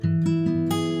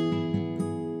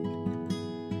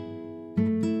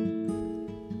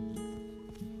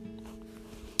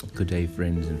Good day,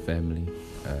 friends and family.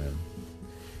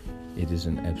 It is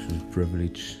an absolute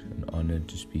privilege and honor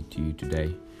to speak to you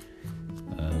today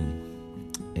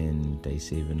in day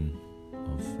 7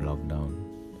 of lockdown.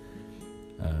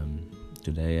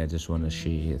 Today I just want to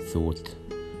share a thought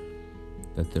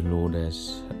that the Lord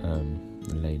has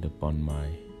laid upon my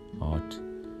heart.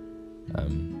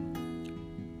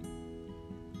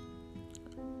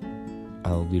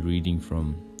 I'll be reading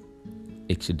from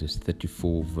Exodus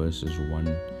 34 verses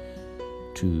 1,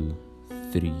 2,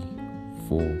 3,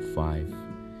 4, 5,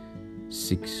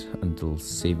 6 until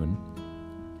 7.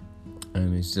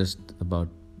 And it's just about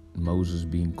Moses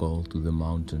being called to the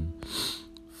mountain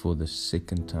for the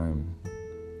second time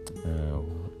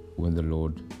when the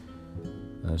Lord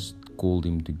called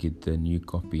him to get the new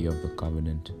copy of the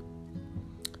covenant.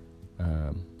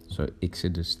 So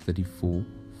Exodus 34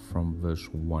 from verse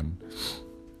 1.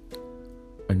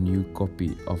 A new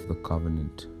copy of the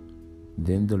covenant.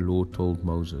 Then the Lord told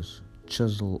Moses,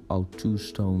 "Chisel out 2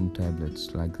 stone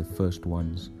tablets like the first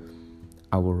ones.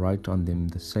 I will write on them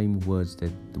the same words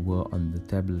that were on the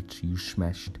tablets you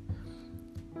smashed.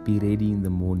 Be ready in the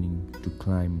morning to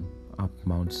climb up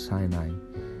Mount Sinai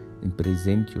and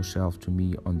present yourself to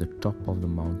me on the top of the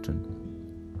mountain.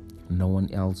 No one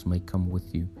else may come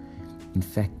with you. In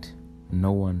fact,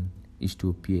 no one is to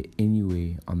appear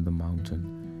anywhere on the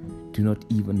mountain. Do not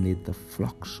even let the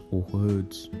flocks or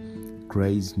herds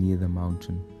graze near the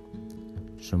mountain."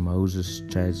 So Moses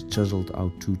chiseled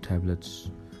out 2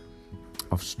 tablets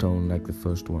of stone like the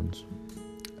first ones.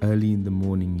 Early in the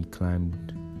morning he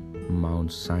climbed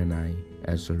Mount Sinai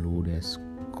as the Lord has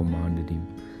commanded him,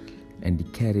 and he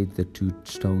carried the 2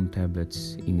 stone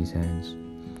tablets in his hands.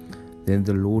 Then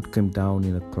the Lord came down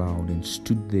in a cloud and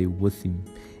stood there with him,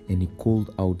 and he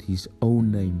called out his own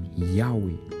name,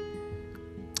 Yahweh.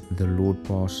 The Lord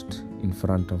passed in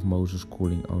front of Moses,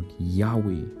 calling out,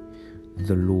 "Yahweh,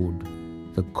 the Lord,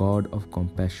 the God of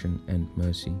compassion and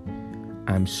mercy.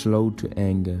 I am slow to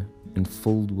anger and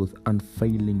filled with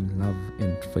unfailing love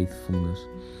and faithfulness.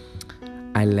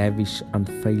 I lavish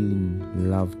unfailing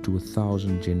love to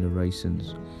 1,000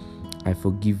 generations. I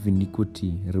forgive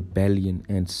iniquity, rebellion,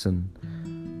 and sin,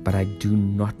 but I do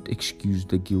not excuse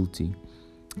the guilty.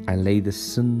 I lay the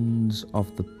sins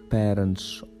of the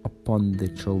parents upon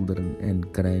their children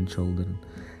and grandchildren.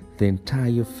 The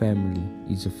entire family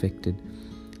is affected,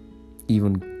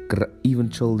 even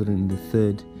children in the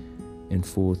 3rd and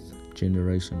 4th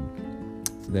generation."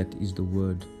 That is the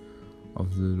word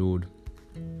of the Lord.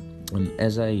 And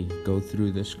as I go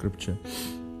through the scripture,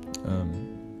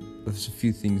 there's a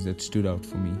few things that stood out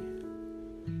for me.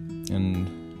 And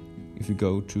if you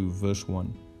go to verse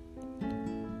 1,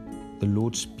 the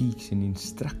Lord speaks and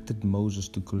instructed Moses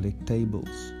to collect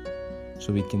tables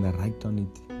so he can write on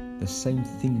it the same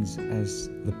things as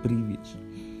the previous.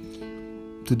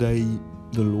 Today,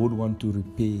 the Lord wants to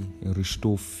repair,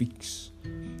 restore, fix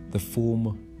the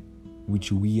former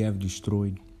which we have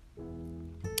destroyed.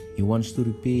 He wants to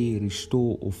repair,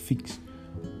 restore, or fix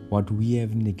what we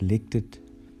have neglected,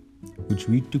 which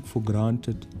we took for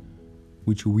granted,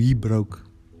 which we broke.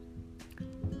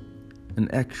 In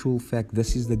actual fact,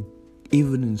 this is the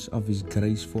evidence of His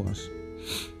grace for us.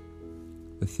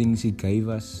 The things He gave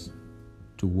us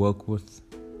to work with,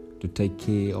 to take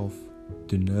care of,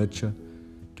 to nurture,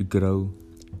 to grow,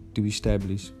 to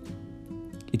establish.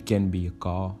 It can be a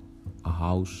car, a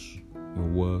house, your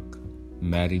work,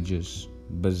 marriages,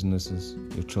 businesses,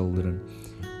 your children,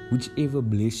 whichever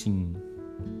blessing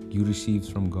you received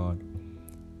from God.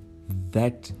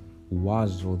 That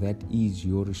was or that is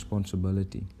your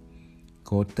responsibility.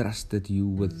 God trusted you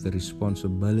with the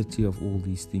responsibility of all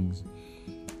these things.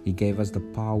 He gave us the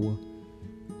power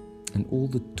and all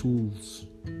the tools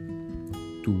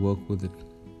to work with it.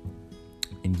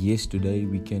 And yes, today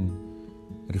we can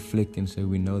reflect and say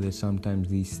we know that sometimes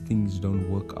these things don't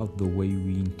work out the way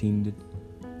we intended,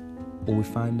 or we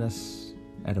find us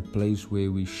at a place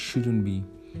where we shouldn't be,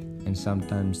 and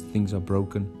sometimes things are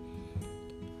broken.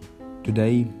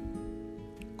 Today,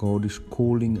 God is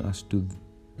calling us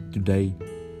today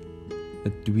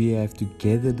that we have to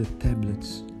gather the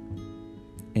tablets,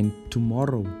 and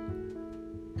tomorrow,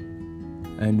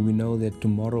 and we know that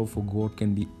tomorrow for God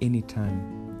can be any time.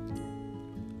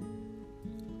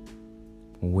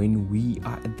 When we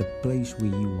are at the place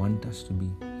where He wants us to be,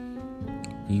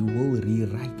 He will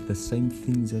rewrite the same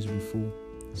things as before,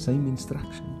 same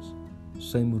instructions,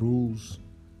 same rules,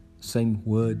 same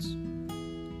words,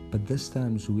 but this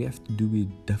time we have to do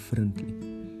it differently.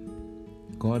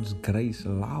 God's grace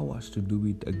allows us to do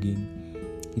it again.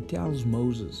 He tells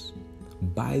Moses,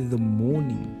 by the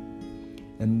morning,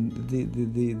 and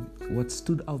what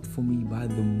stood out for me by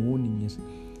the morning is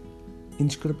In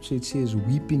scripture it says,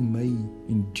 weeping may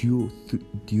endure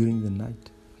during the night,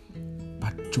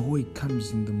 but joy comes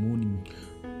in the morning.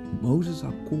 Moses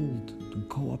are called to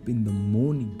go up in the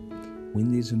morning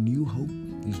when there's a new hope,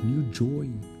 there's new joy,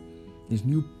 there's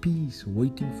new peace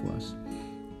waiting for us.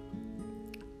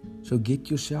 So get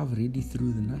yourself ready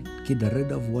through the night. Get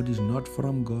rid of what is not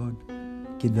from God.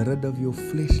 Get rid of your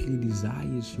fleshly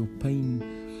desires, your pain,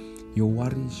 your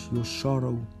worries, your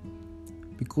sorrow.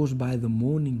 Because by the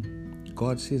morning,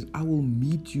 God says, I will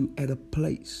meet you at a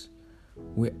place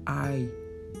where I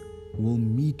will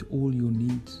meet all your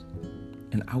needs.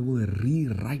 And I will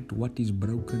rewrite what is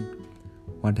broken,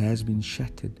 what has been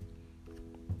shattered.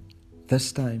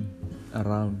 This time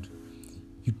around,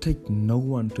 you take no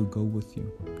one to go with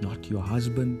you. Not your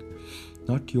husband,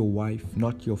 not your wife,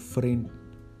 not your friend,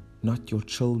 not your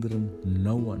children,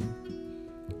 no one.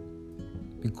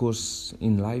 Because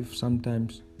in life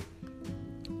sometimes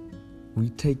we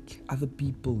take other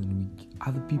people and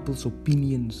other people's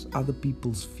opinions, other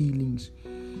people's feelings.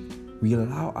 We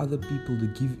allow other people to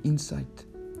give insight,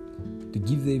 to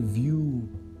give their view.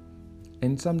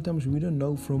 And sometimes we don't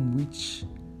know from which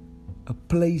a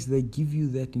place they give you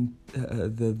that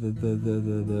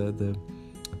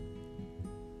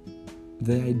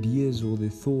their ideas or their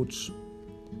thoughts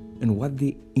and what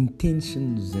their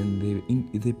intentions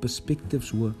and their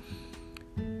perspectives were.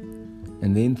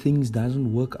 And then things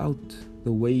doesn't work out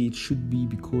the way it should be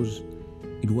because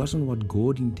it wasn't what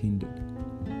God intended.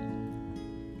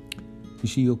 You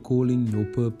see, your calling, your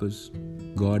purpose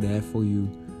God have for you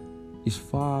is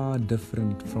far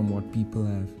different from what people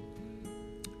have.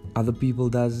 Other people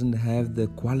doesn't have the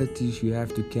qualities you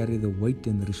have to carry, the weight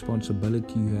and the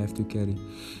responsibility you have to carry.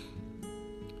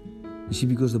 You see,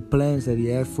 because the plans that He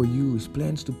has for you is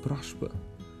plans to prosper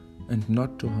and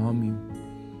not to harm you.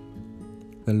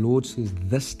 The Lord says,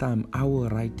 this time I will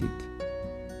write it.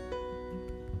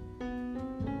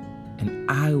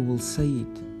 And I will say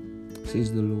it,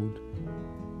 says the Lord.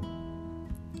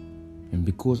 And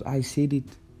because I said it,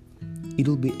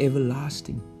 it'll be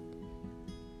everlasting.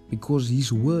 Because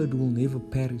His word will never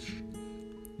perish.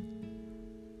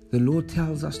 The Lord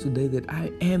tells us today that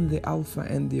I am the Alpha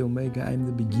and the Omega. I am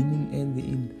the beginning and the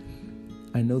end.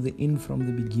 I know the end from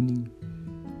the beginning.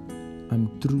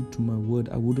 I'm true to my word.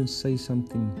 I wouldn't say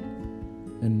something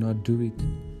and not do it.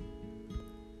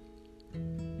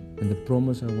 And the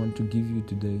promise I want to give you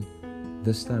today,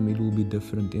 this time it will be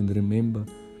different. And remember,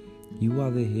 you are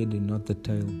the head and not the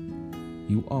tail.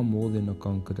 You are more than a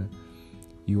conqueror.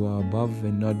 You are above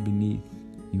and not beneath.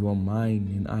 You are mine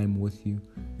and I am with you.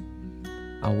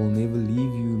 I will never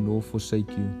leave you nor forsake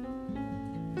you.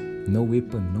 No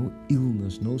weapon, no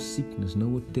illness, no sickness,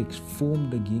 no attacks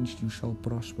formed against you shall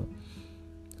prosper.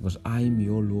 Because I am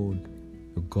your Lord,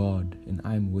 your God, and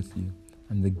I am with you.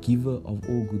 I'm the giver of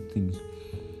all good things.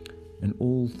 And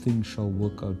all things shall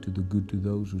work out to the good to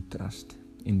those who trust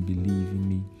and believe in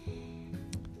me.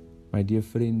 My dear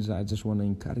friends, I just want to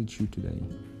encourage you today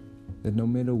that no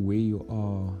matter where you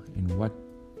are and what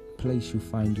place you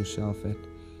find yourself at,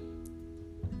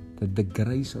 that the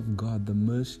grace of God, the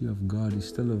mercy of God is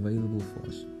still available for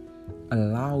us.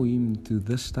 Allow Him to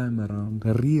this time around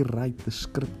rewrite the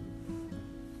script,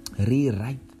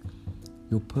 rewrite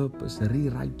your purpose,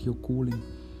 rewrite your calling,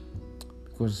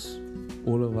 because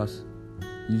all of us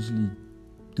usually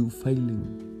do failing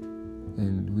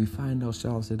and we find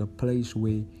ourselves at a place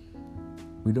where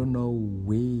we don't know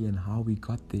where and how we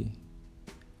got there.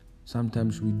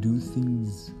 Sometimes we do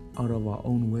things out of our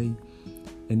own way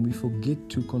and we forget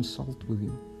to consult with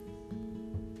Him.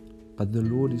 But the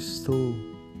Lord is still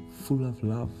full of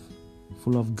love,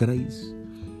 full of grace.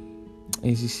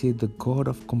 As He said, the God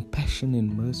of compassion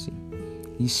and mercy.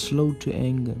 He's slow to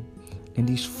anger and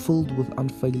He's filled with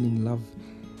unfailing love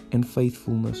and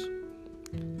faithfulness.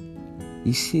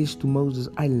 He says to Moses,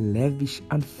 I lavish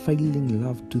unfailing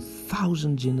love to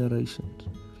 1,000 generations.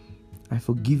 I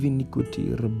forgive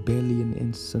iniquity, rebellion,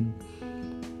 and sin.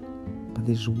 But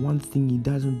there's one thing He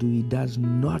doesn't do. He does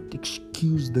not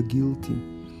excuse the guilty.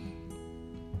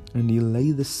 And He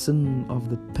lay the sin of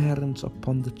the parents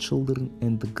upon the children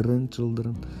and the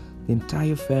grandchildren. The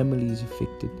entire family is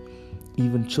affected.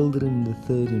 Even children in the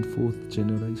 3rd and 4th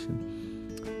generation.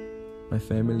 My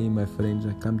family, my friends,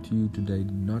 I come to you today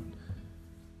not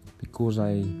because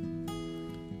I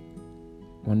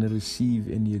want to receive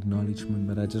any acknowledgement,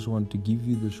 but I just want to give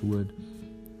you this word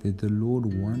that the Lord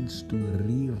wants to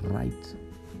rewrite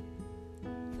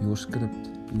your script.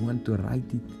 He wants to write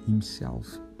it Himself.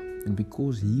 And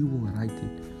because He will write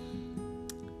it,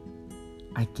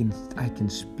 I can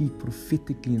speak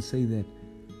prophetically and say that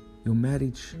your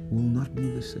marriage will not be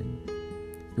the same.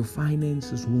 Your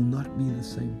finances will not be the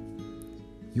same.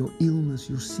 Your illness,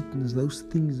 your sickness, those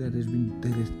things that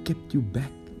has kept you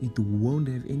back, it won't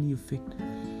have any effect,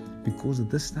 because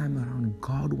this time around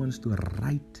God wants to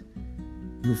write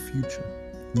your future.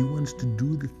 He wants to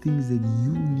do the things that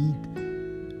you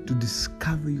need to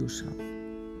discover yourself,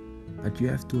 but you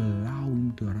have to allow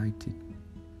Him to write it.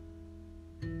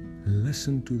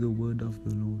 Listen to the word of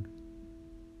the Lord.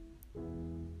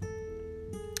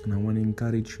 And I want to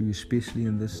encourage you, especially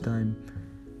in this time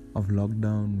of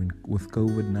lockdown, with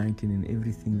COVID-19 and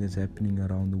everything that's happening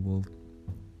around the world,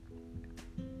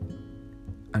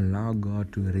 allow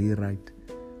God to rewrite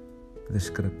the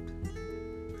script.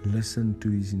 Listen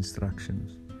to His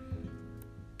instructions,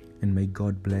 and may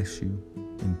God bless you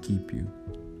and keep you.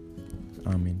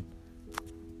 Amen.